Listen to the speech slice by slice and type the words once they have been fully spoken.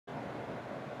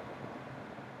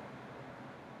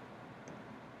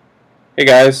Hey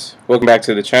guys, welcome back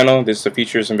to the channel. This is the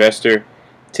Futures Investor.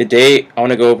 Today I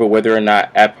want to go over whether or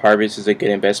not AppHarvest is a good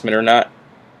investment or not.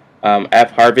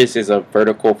 AppHarvest is a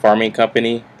vertical farming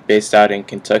company based out in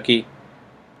Kentucky.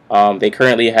 They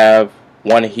currently have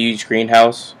one huge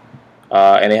greenhouse,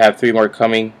 and they have three more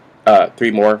coming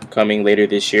later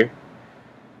this year.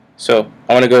 So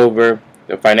I want to go over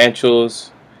the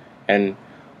financials and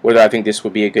whether I think this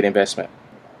would be a good investment.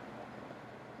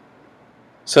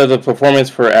 So the performance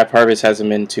for AppHarvest hasn't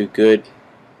been too good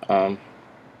um,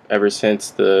 ever since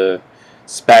the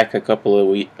SPAC a couple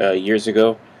of years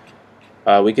ago.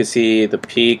 We could see the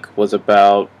peak was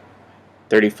about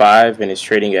 35 and it's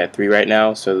trading at 3 right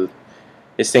now. So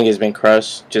this thing has been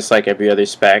crushed just like every other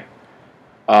SPAC.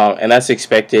 And that's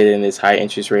expected in this high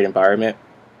interest rate environment.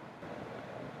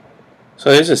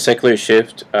 So there's a secular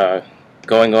shift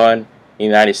going on in the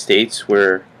United States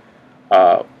where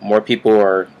more people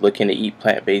are looking to eat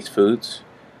plant-based foods.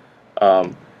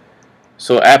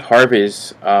 So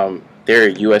AppHarvest, they're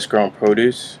U.S. grown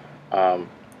produce, and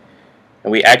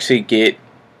we actually get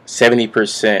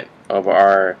 70% of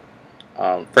our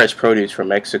fresh produce from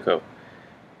Mexico.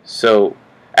 So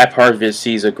AppHarvest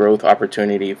sees a growth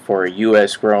opportunity for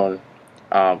U.S. grown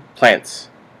plants,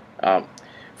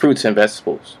 fruits and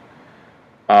vegetables.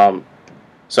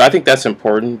 So I think that's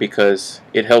important because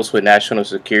it helps with national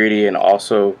security, and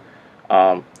also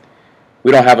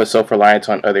we don't have a self-reliance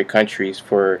on other countries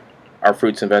for our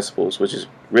fruits and vegetables, which is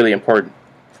really important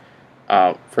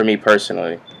for me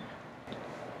personally.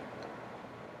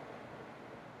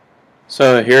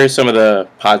 So here are some of the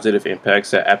positive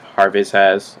impacts that AppHarvest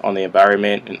has on the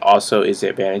environment, and also its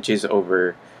advantages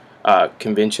over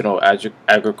conventional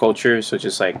agriculture, so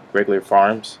just like regular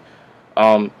farms.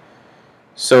 Um,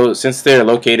 So since they're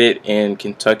located in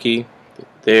Kentucky,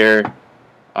 they're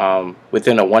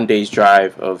within a 1 day's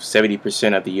drive of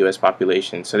 70% of the U.S.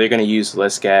 population. So they're going to use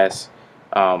less gas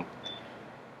um,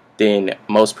 than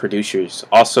most producers.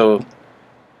 Also,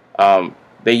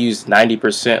 they use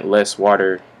 90% less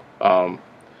water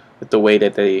with the way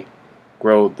that they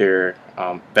grow their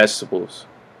vegetables,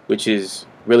 which is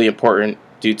really important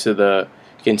due to the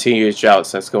continuous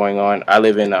droughts that's going on. I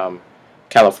live in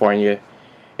California.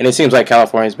 And it seems like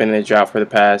California's been in a drought for the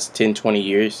past 10-20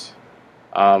 years.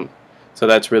 So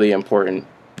that's really important.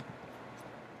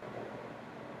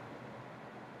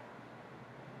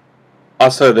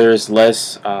 Also, there's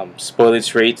less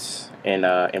spoilage rates in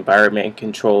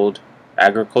environment-controlled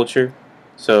agriculture.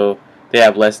 So they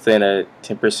have less than a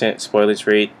 10% spoilage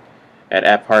rate at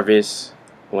AppHarvest,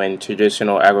 when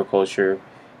traditional agriculture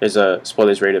there's a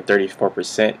spoilage rate of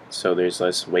 34%, so there's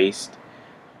less waste.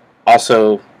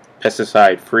 Also,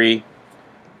 pesticide free,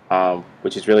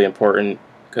 which is really important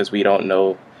because we don't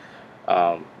know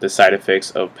the side effects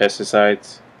of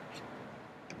pesticides.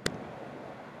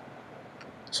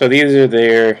 So these are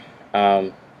their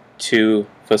two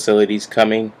facilities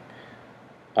coming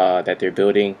that they're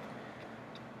building.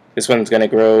 This one's going to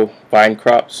grow vine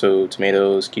crops, so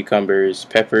tomatoes, cucumbers,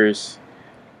 peppers,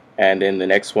 and then the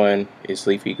next one is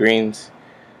leafy greens.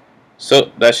 So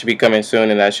that should be coming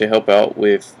soon, and that should help out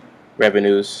with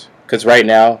revenues, because right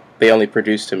now they only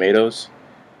produce tomatoes,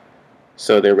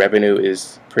 so their revenue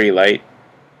is pretty light.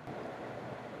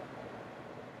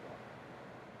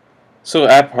 So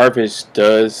AppHarvest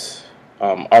does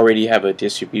already have a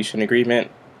distribution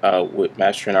agreement with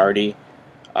Mastronardi,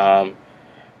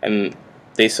 and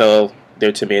they sell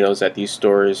their tomatoes at these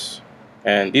stores,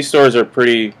 and these stores are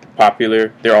pretty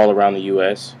popular. They're all around the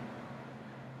US.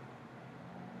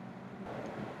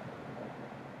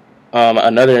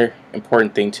 Another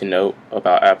important thing to note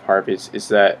about AppHarvest is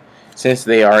that since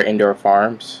they are indoor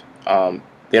farms,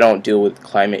 they don't deal with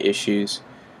climate issues.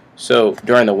 So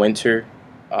during the winter,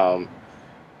 um,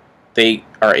 they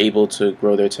are able to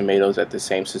grow their tomatoes at the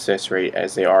same success rate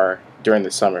as they are during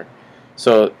the summer.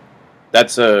 So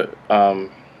that's a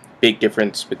big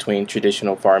difference between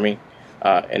traditional farming,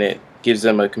 and it gives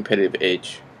them a competitive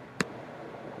edge.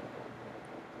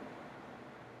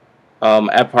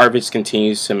 AppHarvest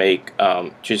continues to make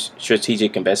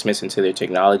strategic investments into their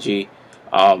technology.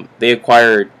 They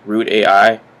acquired Root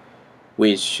AI,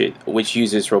 which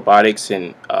uses robotics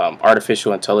and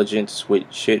artificial intelligence, which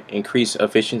should increase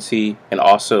efficiency and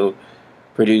also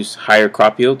produce higher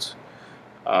crop yields,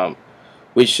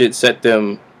 which should set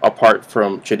them apart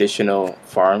from traditional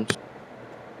farms.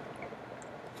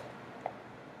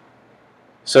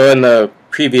 So in the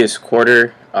previous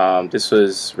quarter, this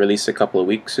was released a couple of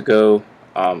weeks ago,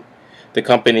 the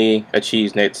company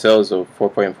achieved net sales of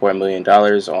 $4.4 million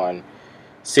on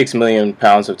 6 million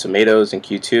pounds of tomatoes in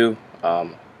Q2,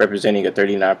 representing a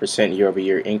 39%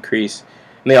 year-over-year increase.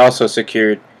 And they also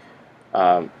secured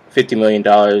 $50 million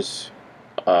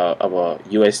of a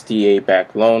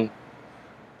USDA-backed loan,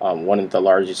 one of the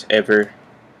largest ever.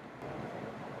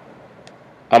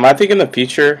 I think in the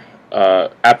future,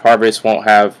 AppHarvest won't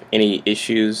have any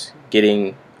issues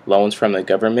getting loans from the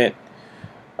government.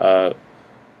 Uh,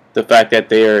 the fact that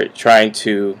they are trying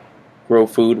to grow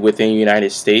food within the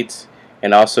United States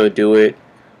and also do it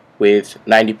with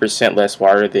 90% less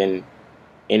water than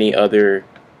any other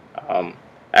um,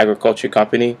 agriculture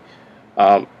company.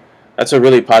 Um, that's a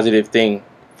really positive thing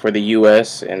for the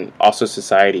U.S. and also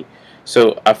society.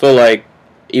 So I feel like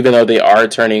even though they are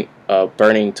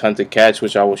burning tons of cash,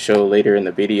 which I will show later in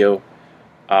the video,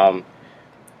 um,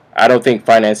 I don't think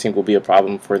financing will be a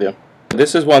problem for them.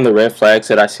 This is one of the red flags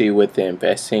that I see with the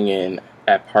investing in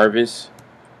AppHarvest.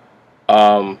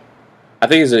 I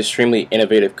think it's an extremely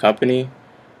innovative company,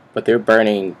 but they're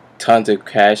burning tons of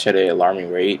cash at an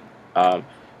alarming rate.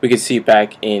 We could see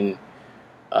back in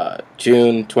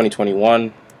June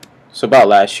 2021, so about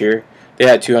last year, they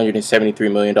had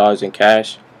 $273 million in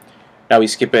cash. Now we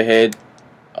skip ahead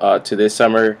to this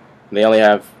summer, and they only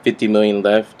have $50 million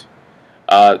left.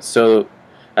 So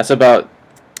that's about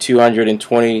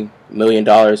 $220 million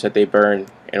that they burn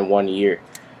in 1 year.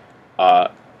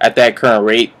 At that current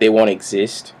rate, they won't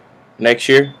exist next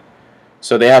year.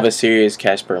 So they have a serious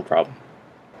cash burn problem.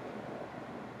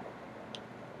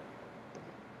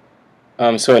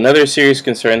 So another serious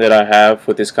concern that I have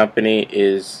with this company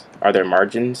are their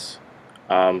margins.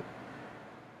 So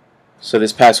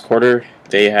this past quarter,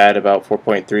 they had about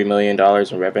 $4.3 million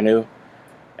in revenue.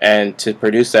 And to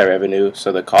produce that revenue,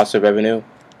 so the cost of revenue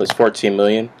was $14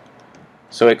 million.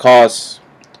 So it costs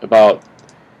about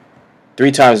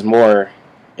 3 times more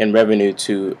in revenue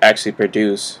to actually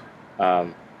produce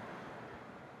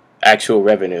actual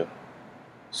revenue.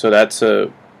 So that's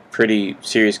a pretty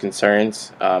serious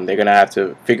concerns. They're going to have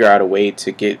to figure out a way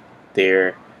to get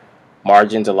their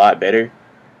margins a lot better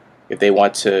if they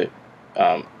want to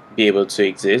be able to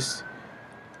exist.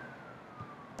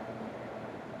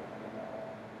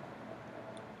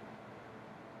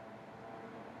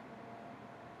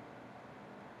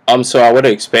 So I would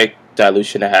expect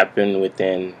dilution to happen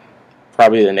within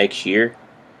probably the next year,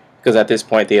 because at this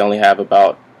point they only have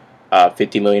about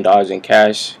 $50 million in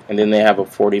cash, and then they have a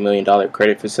 $40 million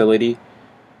credit facility.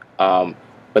 But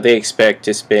they expect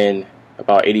to spend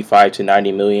about 85 to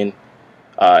 90 million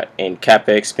in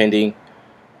capex spending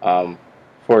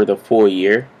for the full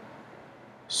year.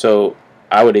 So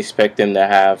I would expect them to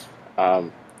have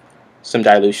some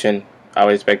dilution. I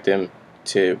would expect them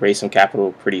to raise some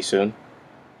capital pretty soon,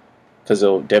 because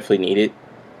they'll definitely need it.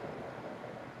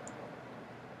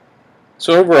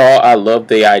 So overall, I love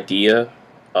the idea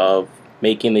of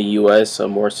making the U.S.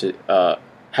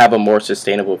 have a more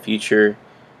sustainable future,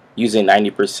 using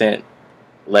 90%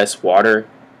 less water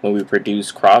when we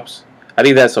produce crops. I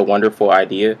think that's a wonderful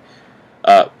idea.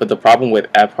 But the problem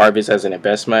with AppHarvest as an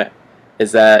investment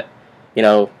is that,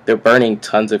 they're burning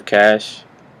tons of cash.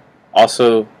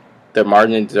 Also, their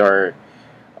margins are,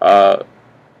 to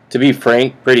be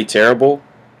frank, pretty terrible,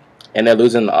 and they're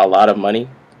losing a lot of money.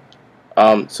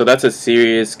 So that's a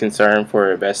serious concern for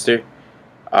an investor.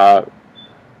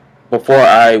 Before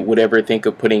I would ever think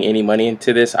of putting any money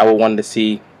into this, I would want to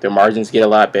see their margins get a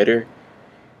lot better,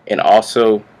 and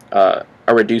also a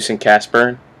reducing cash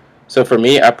burn. So for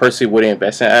me, I personally wouldn't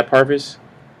invest in AppHarvest,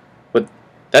 but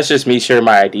that's just me sharing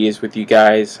my ideas with you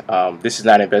guys. This is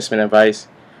not investment advice.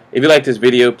 If you like this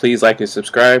video, please like and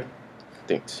subscribe.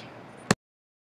 Thanks.